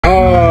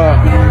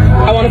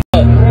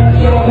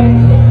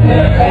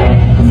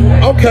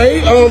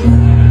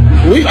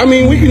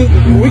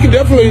we can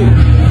definitely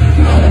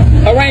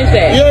arrange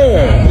that.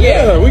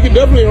 Yeah, we can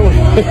definitely.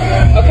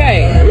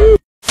 Okay.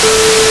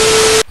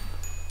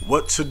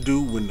 What to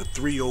do when the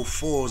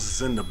 304s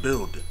is in the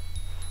building,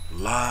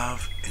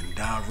 live and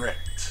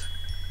direct.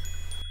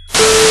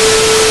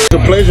 It's a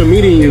pleasure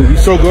meeting you. You're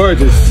so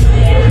gorgeous.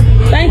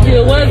 Thank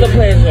you. It was a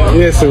pleasure.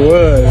 Yes, it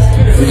was.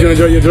 Did you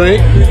enjoy your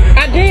drink?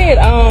 I did.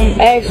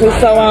 Actually,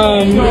 so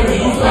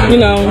you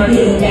know,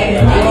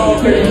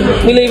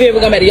 we leave here.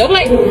 We're going back to your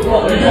place.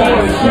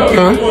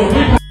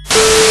 Huh?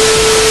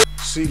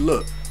 See,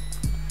 look,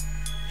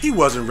 he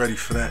wasn't ready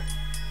for that.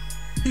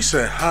 He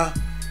said, huh?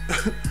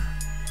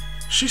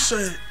 She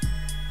said,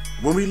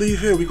 when we leave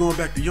here, we going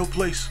back to your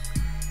place.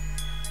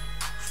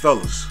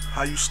 Fellas,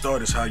 how you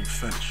start is how you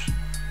finish.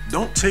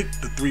 Don't take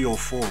the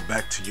 304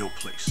 back to your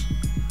place.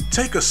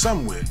 Take her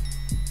somewhere,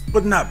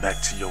 but not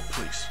back to your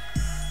place.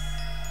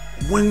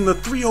 When the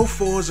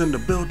 304 is in the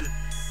building,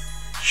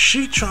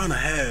 she trying to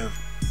have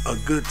a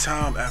good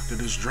time after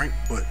this drink,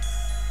 but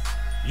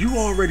you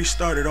already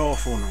started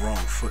off on the wrong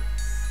foot.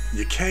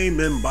 You came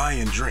in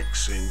buying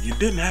drinks and you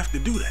didn't have to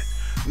do that.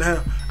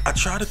 Now, I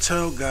try to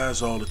tell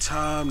guys all the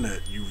time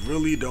that you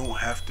really don't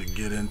have to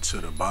get into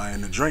the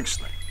buying the drinks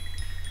thing.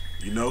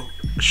 You know,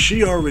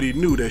 she already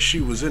knew that she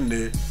was in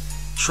there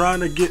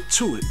trying to get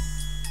to it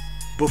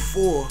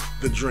before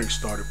the drink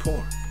started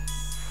pouring.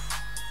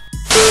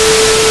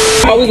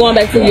 Are we going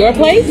back to your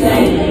place?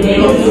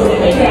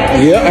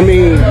 Yeah, I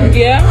mean.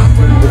 Yeah?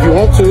 If you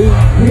want to.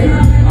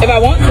 If I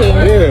want to?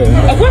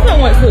 Yeah. Of course I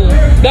want to.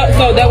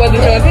 So that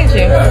wasn't your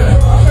intention?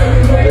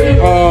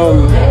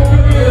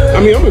 I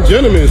mean, I'm a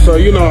gentleman, so,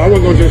 you know, I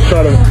wasn't going to just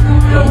try to,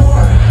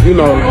 you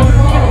know.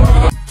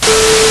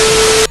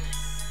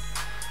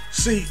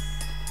 See,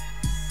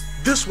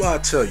 this why I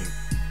tell you,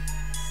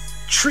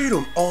 treat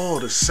them all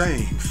the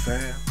same,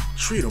 fam.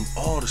 Treat them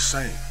all the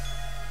same.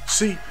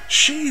 See,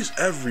 she's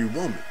every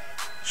woman.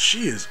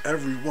 She is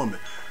every woman.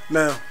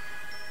 Now,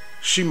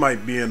 she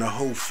might be in a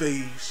whole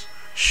phase.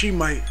 She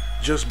might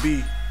just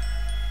be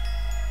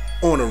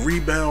on a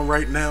rebound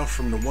right now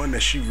from the one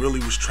that she really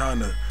was trying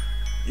to,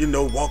 you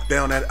know, walk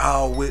down that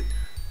aisle with.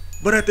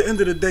 But at the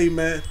end of the day,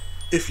 man,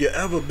 if you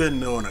ever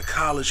been on a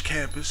college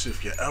campus,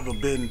 if you ever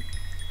been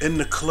in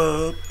the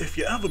club, if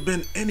you ever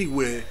been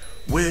anywhere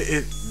where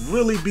it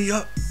really be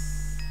up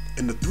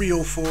and the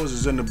 304s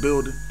is in the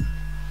building,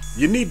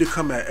 you need to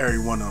come at every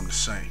one of them the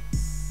same.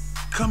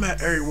 Come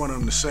at every one of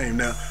them the same.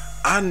 Now,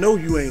 I know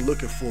you ain't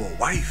looking for a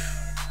wife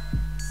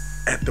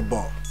at the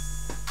bar,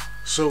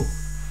 so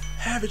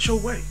have it your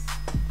way.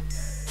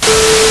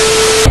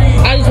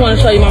 I just want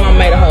to show you my mama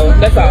made a hoe.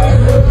 That's all.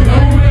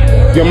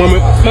 Your mama?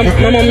 My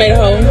mama made a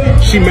hoe.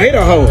 She made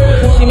a hoe?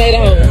 She made a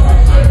hoe.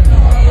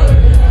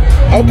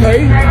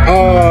 Okay.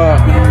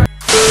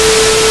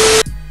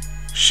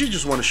 She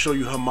just want to show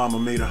you her mama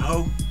made a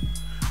hoe.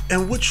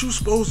 And what you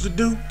supposed to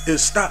do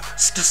is stop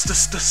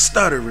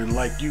stuttering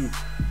like you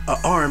a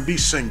R&B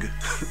singer.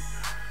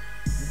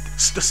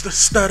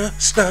 Stutter.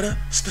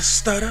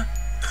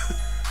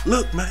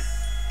 Look, man,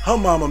 her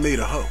mama made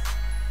a hoe.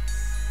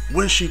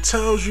 When she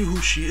tells you who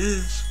she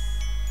is,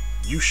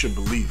 you should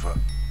believe her.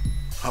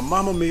 Her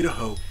mama made a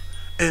hoe,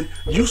 and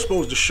you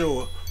supposed to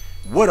show her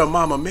what her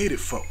mama made it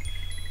for.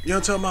 You know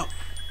what I'm talking about?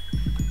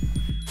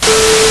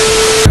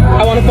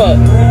 I want to fuck.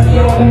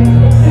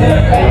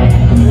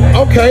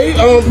 Okay.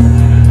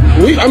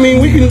 We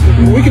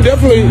can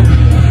definitely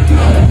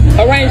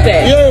arrange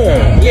that.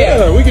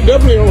 Yeah. We can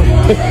definitely.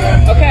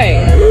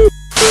 Okay.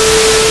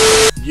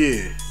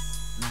 Yeah,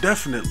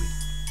 definitely.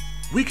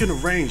 We can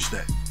arrange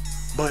that.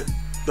 But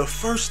the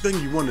first thing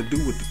you want to do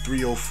with the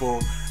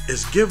 304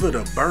 is give it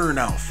a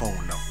burnout phone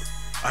number.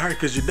 All right,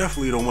 because you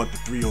definitely don't want the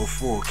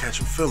 304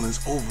 catching feelings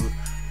over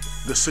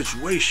the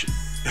situation.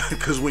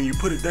 Because when you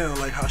put it down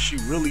like how she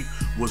really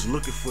was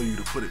looking for you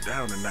to put it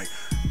down tonight,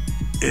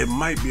 it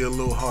might be a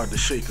little hard to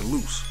shake it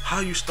loose. How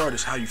you start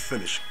is how you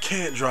finish.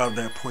 Can't drive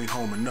that point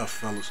home enough,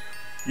 fellas.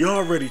 You're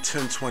already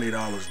 $10,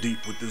 $20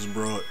 deep with this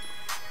broad.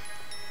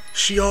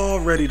 She all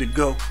ready to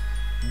go.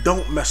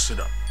 Don't mess it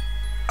up.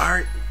 All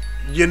right,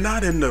 you're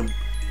not at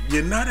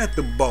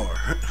the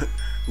bar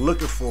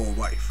looking for a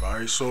wife. All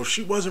right, so if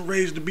she wasn't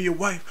raised to be a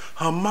wife,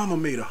 her mama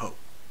made a hoe.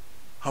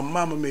 Her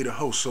mama made a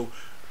hoe. So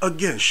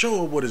again, show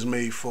her what it's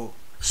made for.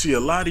 See, a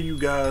lot of you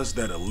guys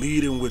that are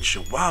leading with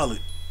your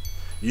wallet,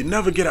 you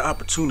never get an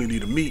opportunity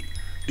to meet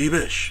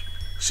D-Bish.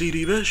 See,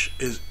 D-Bish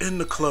is in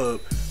the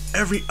club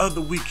every other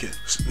weekend.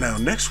 Now,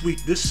 next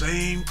week, this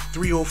same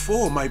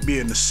 304 might be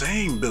in the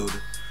same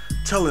building,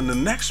 telling the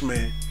next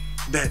man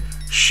that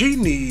she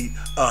need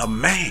a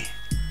man.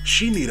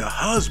 She need a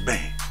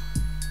husband.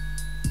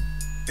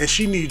 And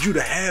she need you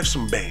to have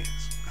some bands.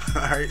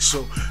 All right,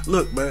 so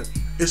look, man,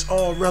 it's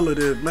all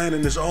relative, man,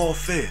 and it's all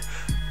fair.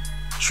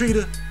 Treat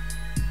her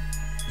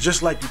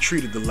just like you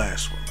treated the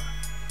last one, man.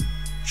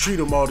 Treat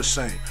them all the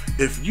same.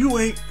 If you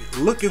ain't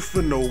looking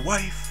for no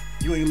wife,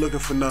 you ain't looking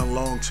for nothing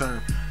long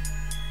term,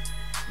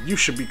 you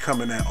should be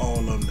coming at all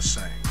of them the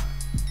same, man.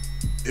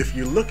 If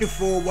you're looking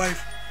for a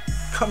wife,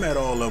 come at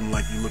all of them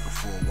like you're looking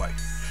for a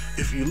wife.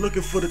 If you're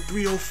looking for the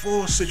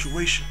 304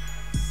 situation,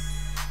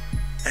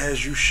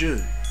 as you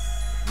should.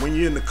 When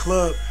you're in the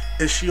club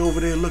and she over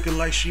there looking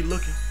like she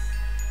looking,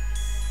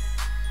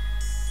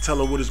 tell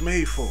her what it's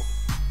made for.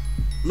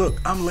 Look,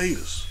 I'm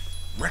latest.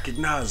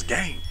 Recognize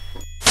game.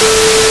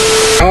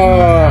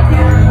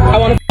 I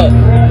want to fuck.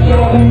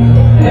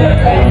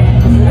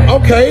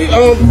 Okay,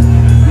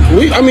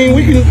 we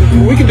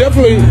can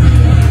definitely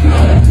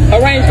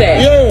Arrange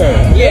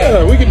that.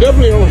 Yeah, we can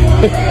definitely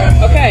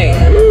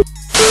Okay.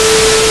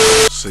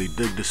 Say,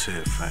 dig this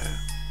here, fam.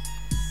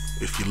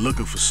 If you're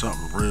looking for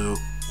something real,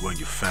 well,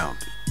 you found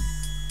it.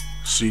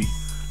 See,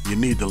 you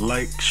need to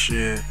like,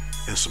 share,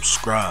 and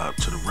subscribe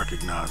to the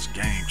Recognized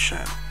Game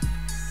channel.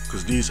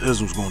 Cause these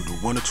isms gonna do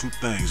one or two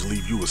things,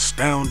 leave you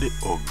astounded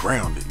or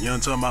grounded. You know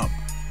what I'm talking about?